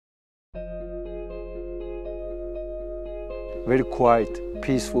very quiet,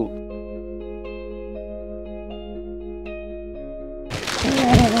 peaceful.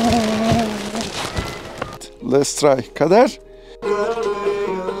 Let's try. Kader?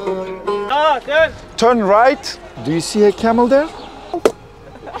 Turn right. Do you see a camel there?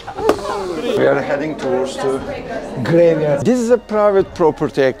 We are heading towards the graveyard. This is a private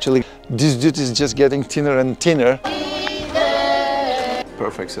property actually. This dude is just getting thinner and thinner.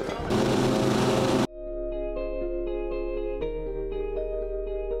 Perfect setup.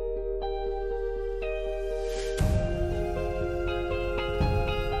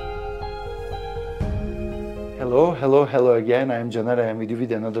 Hello again. I'm Caner. I'm with you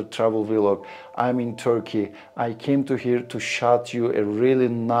with another travel vlog. I'm in Turkey. I came to here to shoot you a really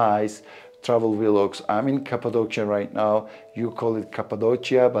nice travel vlogs. I'm in Cappadocia right now. You call it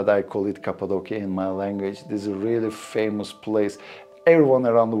Cappadocia, but I call it Cappadocia in my language. This is a really famous place. Everyone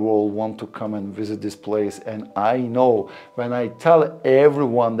around the world want to come and visit this place, and I know when I tell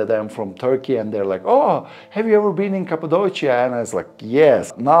everyone that I'm from Turkey and they're like, oh, have you ever been in Cappadocia? And I was like,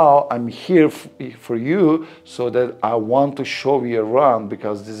 yes. Now I'm here for you so that I want to show you around,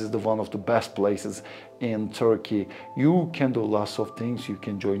 because this is one of the best places in Turkey. You can do lots of things. You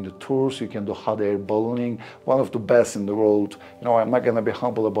can join the tours, you can do hot air ballooning, one of the best in the world. You know, I'm not gonna be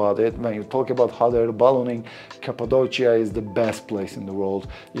humble about it. When you talk about hot air ballooning, Cappadocia is the best place in the world.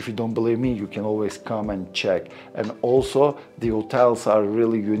 If you don't believe me, you can always come and check. And also, the hotels are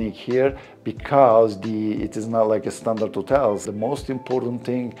really unique here, because it is not like a standard hotels. The most important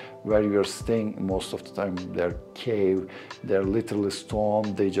thing where you are staying most of the time, they're cave, they're literally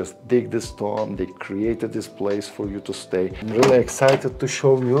stone. They just dig the stone, they created this place for you to stay. I'm really excited to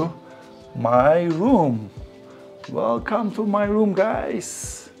show you my room. Welcome to my room,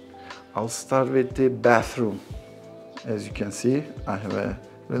 guys. I'll start with the bathroom. As you can see, I have a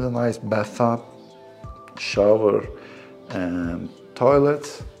really nice bathtub, shower, and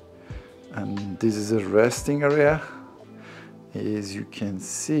toilet. And this is a resting area. As you can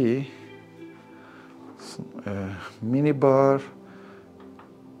see, a mini bar,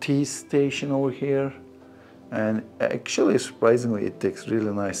 tea station over here, and actually surprisingly it takes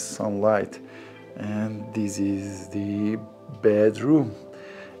really nice sunlight. And this is the bedroom,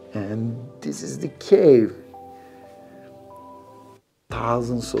 and this is the cave.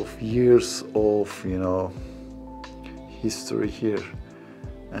 Thousands of years of, you know, history here.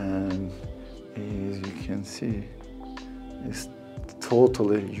 And as you can see, it's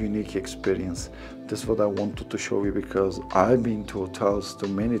totally unique experience. That's what I wanted to show you, because I've been to hotels too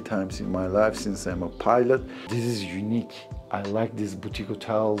many times in my life since I'm a pilot. This is unique. I like these boutique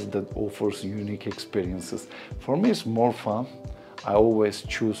hotels that offers unique experiences. For me, it's more fun. I always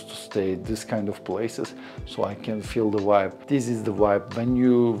choose to stay at this kind of places so I can feel the vibe. This is the vibe. When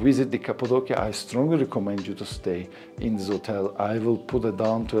you visit the Cappadocia, I strongly recommend you to stay in this hotel. I will put it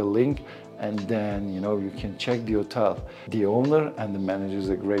down to a link, and then, you know, you can check the hotel. The owner and the managers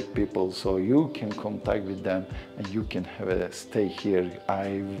are great people, so you can contact with them and you can have a stay here.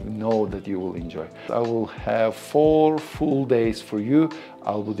 I know that you will enjoy. I will have 4 full days for you.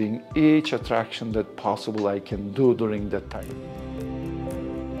 I'll be doing each attraction that possible I can do during that time.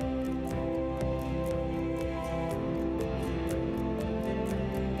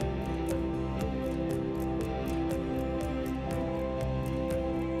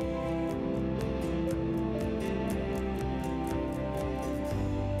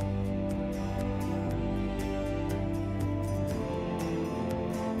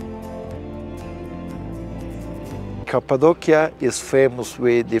 Cappadocia is famous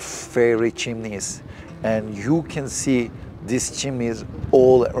with the fairy chimneys, and you can see these chimneys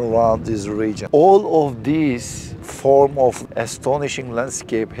all around this region. All of these form of astonishing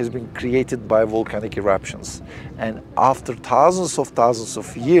landscape has been created by volcanic eruptions, and after thousands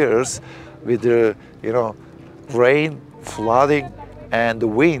of years, with the, you know, rain, flooding, and the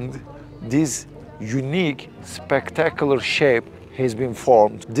wind, this unique, spectacular shape has been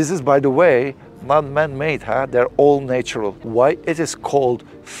formed. This is, by the way, not man-made, huh? They're all natural. Why it is called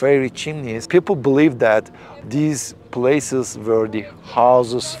fairy chimneys? People believe that these places were the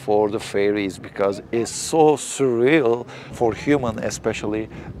houses for the fairies, because it's so surreal for human especially.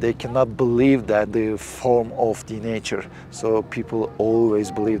 They cannot believe that the form of the nature. So people always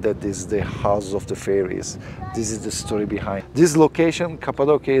believe that this is the house of the fairies. This is the story behind. This location,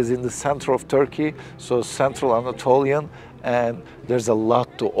 Cappadocia, is in the center of Turkey, so central Anatolian, and there's a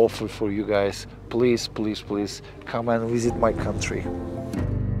lot to offer for you guys. Please, please, please come and visit my country.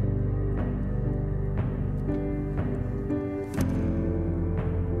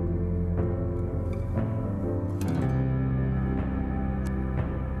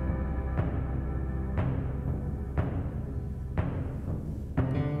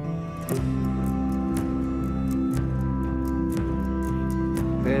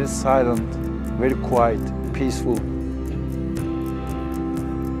 silent, very quiet, peaceful.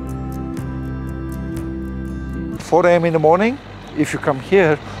 4 a.m. in the morning, if you come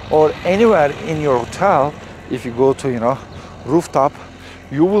here or anywhere in your hotel, if you go to, rooftop,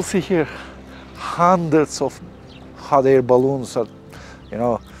 you will see here hundreds of hot air balloons are,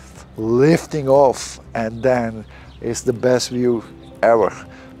 lifting off, and then it's the best view ever.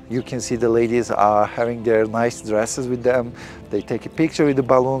 You can see the ladies are having their nice dresses with them. They take a picture with the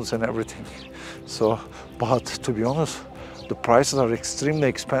balloons and everything. So, but to be honest, the prices are extremely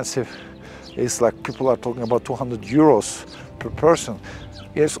expensive. It's like people are talking about 200 euros per person.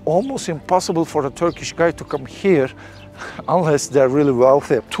 It's almost impossible for a Turkish guy to come here unless they're really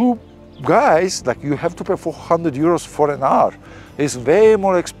wealthy. Two guys, like you have to pay 400 euros for an hour. It's way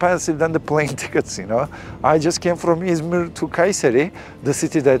more expensive than the plane tickets, I just came from Izmir to Kayseri, the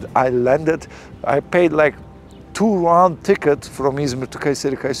city that I landed. I paid like 2-round ticket from Izmir to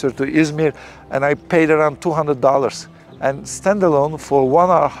Kayseri, Kayseri to Izmir, and I paid around $200. And standalone for 1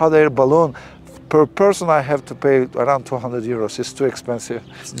 hour hot air balloon, per person I have to pay around 200 euros. It's too expensive.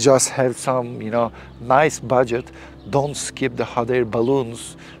 Just have some, nice budget. Don't skip the hot air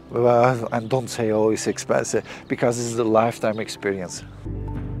balloons and don't say, oh, it's expensive, because this is a lifetime experience.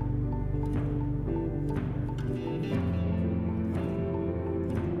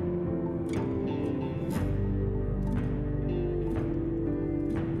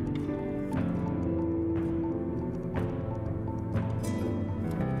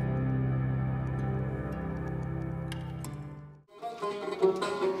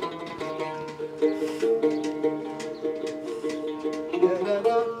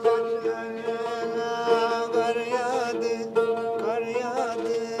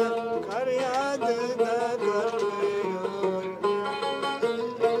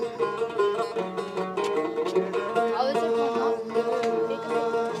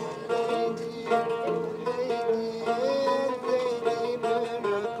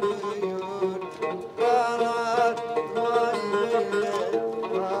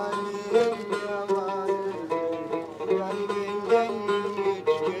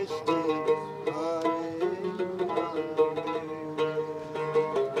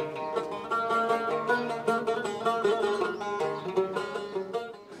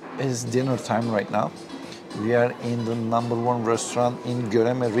 It's dinner time right now. We are in the #1 restaurant in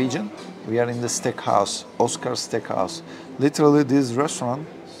Göreme region. We are in the steakhouse, Oscar Steakhouse. Literally this restaurant,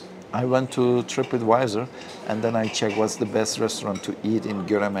 I went to TripAdvisor and then I checked what's the best restaurant to eat in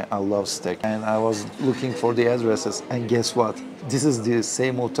Göreme. I love steak. And I was looking for the addresses, and guess what? This is the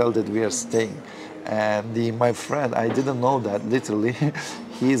same hotel that we are staying. And my friend, I didn't know that, literally,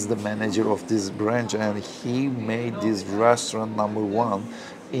 he is the manager of this branch, and he made this restaurant #1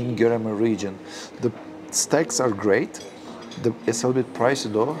 in Göreme region. The steaks are great. It's a little bit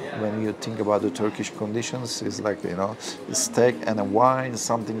pricey though, when you think about the Turkish conditions. It's like, a steak and a wine,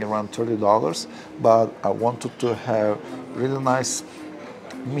 something around $30. But I wanted to have really nice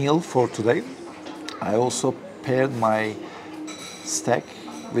meal for today. I also paired my steak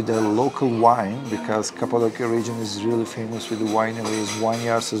with a local wine, because Cappadocia region is really famous with the wineries,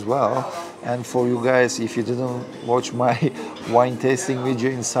 vineyards as well. And for you guys, if you didn't watch my wine tasting video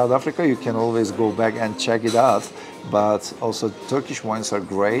in South Africa, you can always go back and check it out. But also Turkish wines are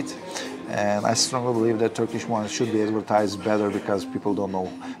great. And I strongly believe that Turkish wines should be advertised better, because people don't know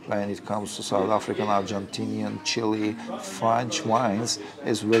when it comes to South African, Argentinian, Chile, French wines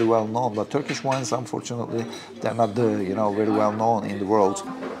is very well known. But Turkish wines, unfortunately, they're not very well known in the world.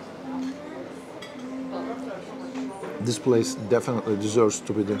 This place definitely deserves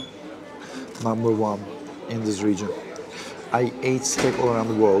to be the #1 in this region. I ate steak all around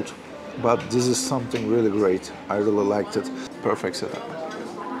the world, but this is something really great. I really liked it. Perfect setup.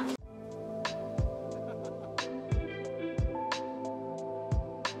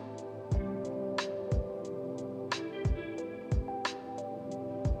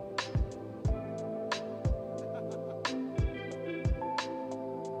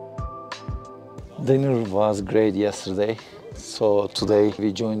 Dinner was great yesterday. So today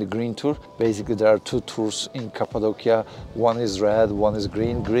we joined the green tour. Basically there are 2 tours in Cappadocia. One is red, one is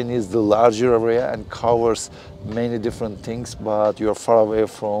green. Green is the larger area and covers many different things, but you're far away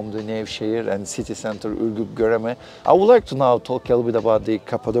from the Nevşehir and city center Ürgüp Göreme. I would like to now talk a little bit about the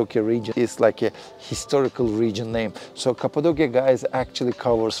Cappadocia region. It's like a historical region name. So Cappadocia, guys, actually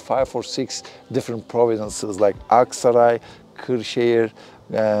covers 5 or 6 different provinces like Aksaray, Kırşehir,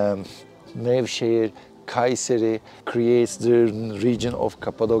 Nevşehir, Kayseri, creates the region of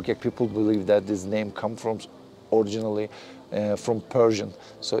Cappadocia. People believe that this name comes from originally from Persian,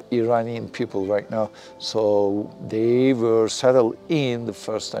 so Iranian people right now. So they were settled in the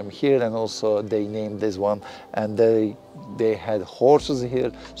first time here, and also they named this one, and they had horses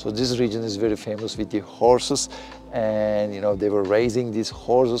here. So this region is very famous with the horses, and you know, they were raising these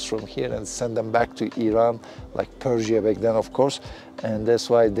horses from here and send them back to Iran, like Persia back then, of course. And that's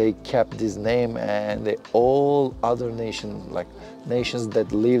why they kept this name, and all other nations, like nations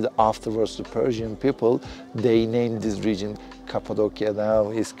that lived afterwards, the Persian people, they named this region Cappadocia. Now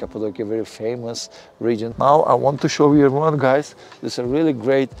is Cappadocia, very famous region. Now I want to show you everyone, guys. There's a really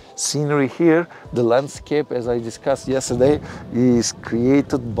great scenery here. The landscape, as I discussed yesterday, is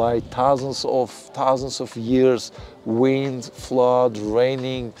created by thousands of years, wind, flood,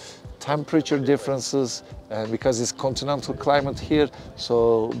 raining, temperature differences, and because it's continental climate here,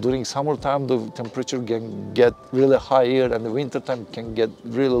 so during summertime the temperature can get really high here, and the wintertime can get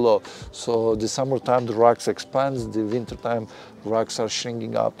really low. So the summertime the rocks expands, the wintertime rocks are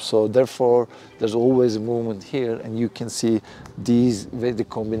shrinking up. So therefore there's always a movement here, and you can see these, the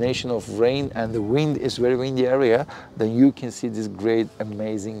combination of rain and the wind is very windy area, then you can see this great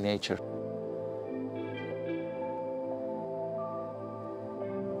amazing nature.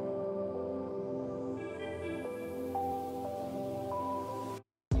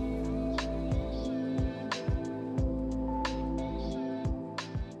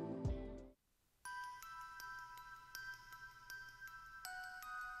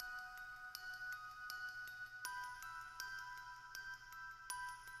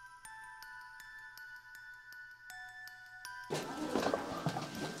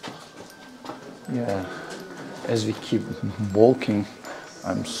 Yeah, as we keep walking,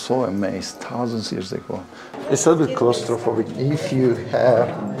 I'm so amazed, thousands of years ago. It's a bit claustrophobic. If you have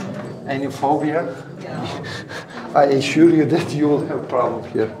any phobia, I assure you that you will have problem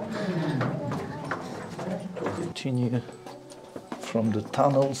here. Continue from the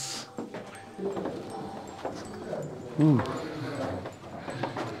tunnels. Ooh.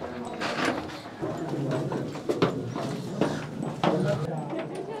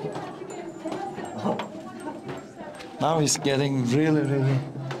 Now it's getting really, really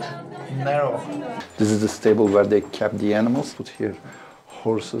narrow. This is the stable where they kept the animals. Put here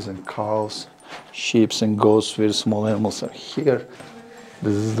horses and cows, sheep and goats, very small animals are here.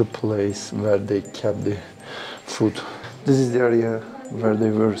 This is the place where they kept the food. This is the area where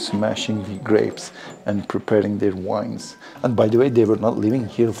they were smashing the grapes and preparing their wines. And by the way, they were not living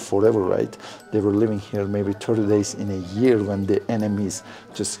here forever, right? They were living here maybe 30 days in a year when the enemies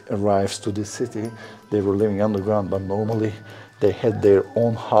just arrives to the city. They were living underground, but normally they had their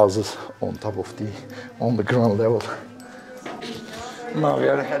own houses on top of on the ground level. Now we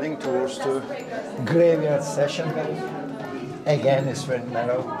are heading towards the graveyard session. Again, it's very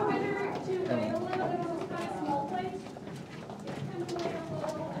narrow.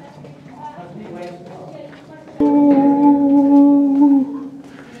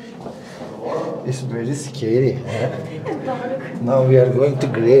 It's very scary. Now we are going to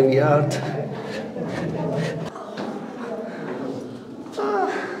graveyard.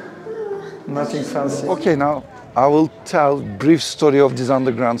 Nothing fancy. Okay, now I will tell a brief story of these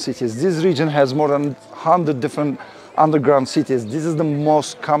underground cities. This region has more than 100 different underground cities. This is the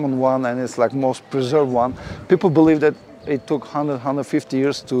most common one, and it's like most preserved one. People believe that it took 150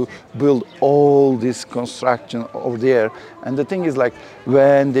 years to build all this construction over there. And the thing is, like,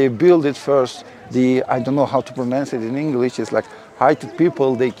 when they built it first, I don't know how to pronounce it in English, it's like Hittite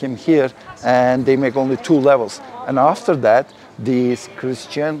people, they came here and they make only 2 levels. And after that, these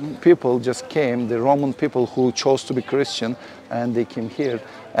Christian people just came, the Roman people who chose to be Christian, and they came here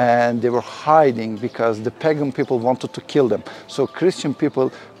and they were hiding because the pagan people wanted to kill them. So Christian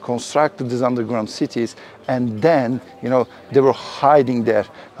people constructed these underground cities, and then, you know, they were hiding there.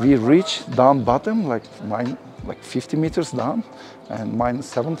 We reached down bottom, like 50 meters down, and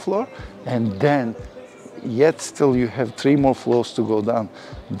minus 7th floor, and then yet still you have 3 more floors to go down.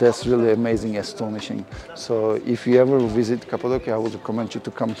 That's really amazing, astonishing. So if you ever visit Cappadocia, I would recommend you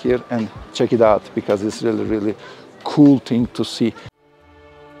to come here and check it out, because it's really, really cool thing to see.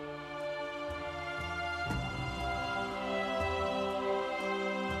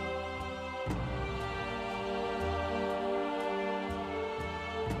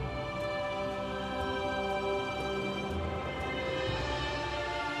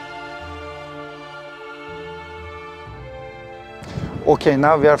 Okay,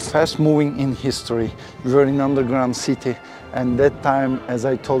 now we are fast moving in history. We were in underground city, and that time, as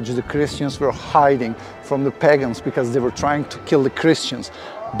I told you, the Christians were hiding from the pagans because they were trying to kill the Christians.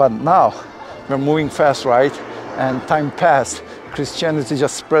 But now we're moving fast, right? And time passed. Christianity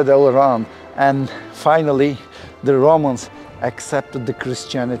just spread all around, and finally the Romans accepted the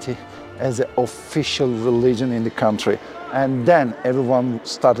Christianity as an official religion in the country. And then everyone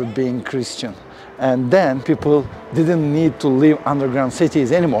started being Christian. And then people didn't need to live underground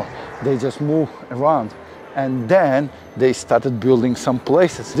cities anymore. They just moved around. And then they started building some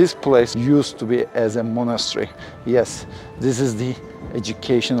places. This place used to be as a monastery. Yes, this is the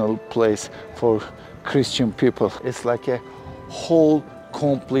educational place for Christian people. It's like a whole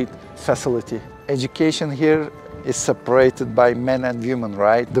complete facility. Education here is separated by men and women,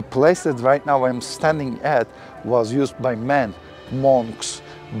 right? The place that right now I'm standing at was used by men, monks.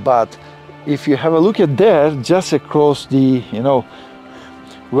 But if you have a look at there, just across the,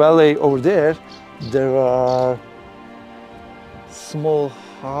 valley over there, there are small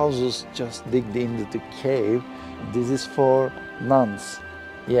houses just digged into the cave. This is for nuns.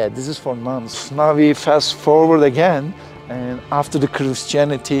 Yeah, this is for nuns. Now we fast forward again, and after the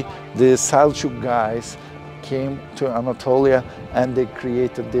Christianity, the Selçuk guys came to Anatolia and they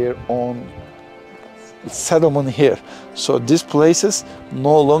created their own settlement here. So this place is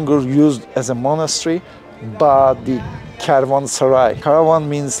no longer used as a monastery, but the caravanserai. Caravan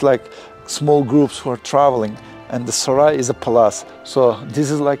means like small groups who are traveling, and the sarai is a palace. So this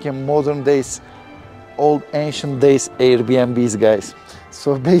is like a modern days, old ancient days Airbnbs, guys.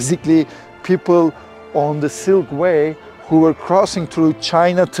 So basically people on the Silk Way who were crossing through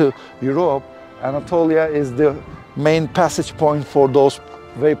China to Europe, Anatolia is the main passage point for those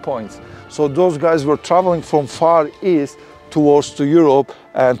waypoints. So those guys were traveling from far east towards to Europe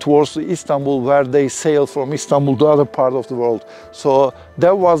and towards to Istanbul, where they sailed from Istanbul to other part of the world. So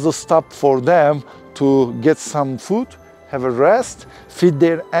that was the stop for them to get some food, have a rest, feed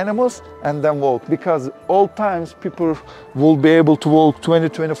their animals, and then walk. Because all times people will be able to walk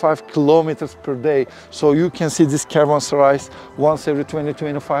 20-25 kilometers per day. So you can see this caravanserais once every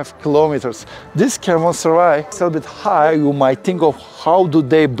 20-25 kilometers. This caravanserai is a little bit high. You might think of how do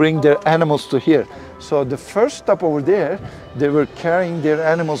they bring their animals to here. So the first stop over there, they were carrying their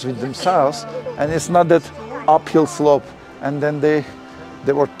animals with themselves, and it's not that uphill slope. And then they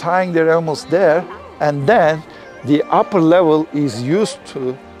were tying their animals there, and then the upper level is used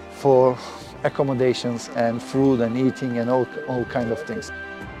for accommodations and food and eating and all kind of things.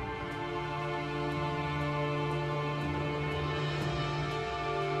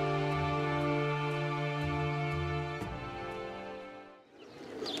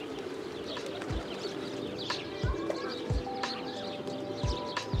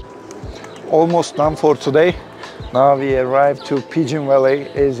 Almost done for today. Now we arrived to Pigeon Valley.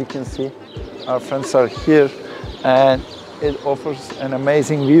 As you can see, our friends are here, and it offers an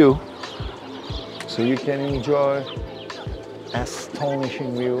amazing view. So you can enjoy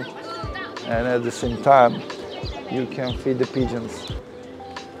astonishing view, and at the same time, you can feed the pigeons.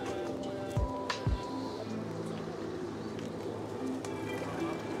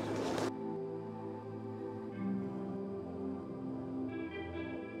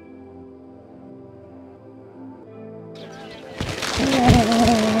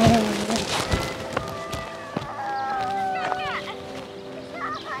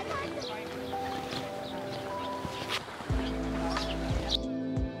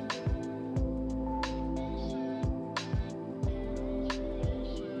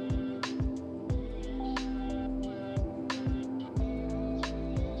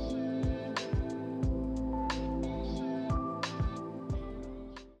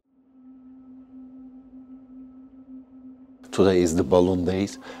 Today is the balloon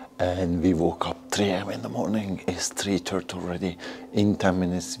days, and we woke up 3 AM in the morning. It's 3:30 already. In 10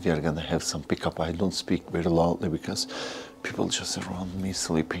 minutes we are gonna have some pickup. I don't speak very loudly because people just around me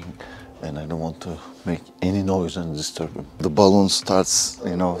sleeping, and I don't want to make any noise and disturb them. The balloon starts,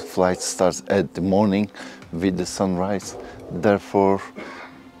 flight starts at the morning with the sunrise. Therefore,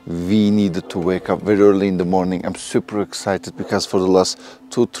 we needed to wake up very early in the morning. I'm super excited because for the last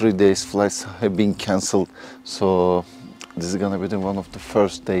 2-3 days flights have been cancelled. So this is gonna be one of the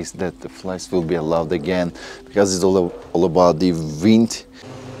first days that the flights will be allowed again, because it's all about the wind.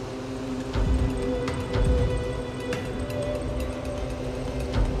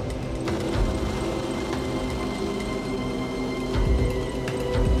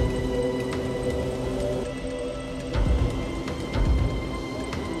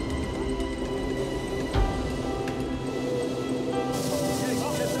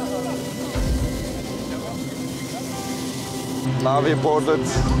 Now we boarded,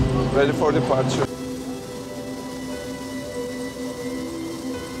 ready for departure.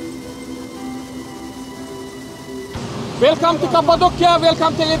 Welcome to Cappadocia,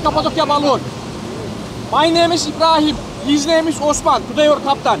 welcome to Cappadocia balloon. My name is Ibrahim, his name is Osman, today your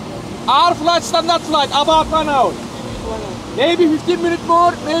captain. Our flight standard flight, about 1 hour. Maybe 15 minutes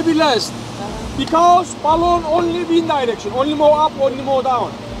more, maybe less. Because balloon only wind direction, only move up, only move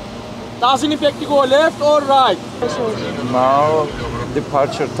down. Doesn't affect to go left or right. Now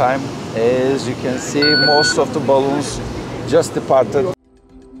departure time. As you can see, most of the balloons just departed.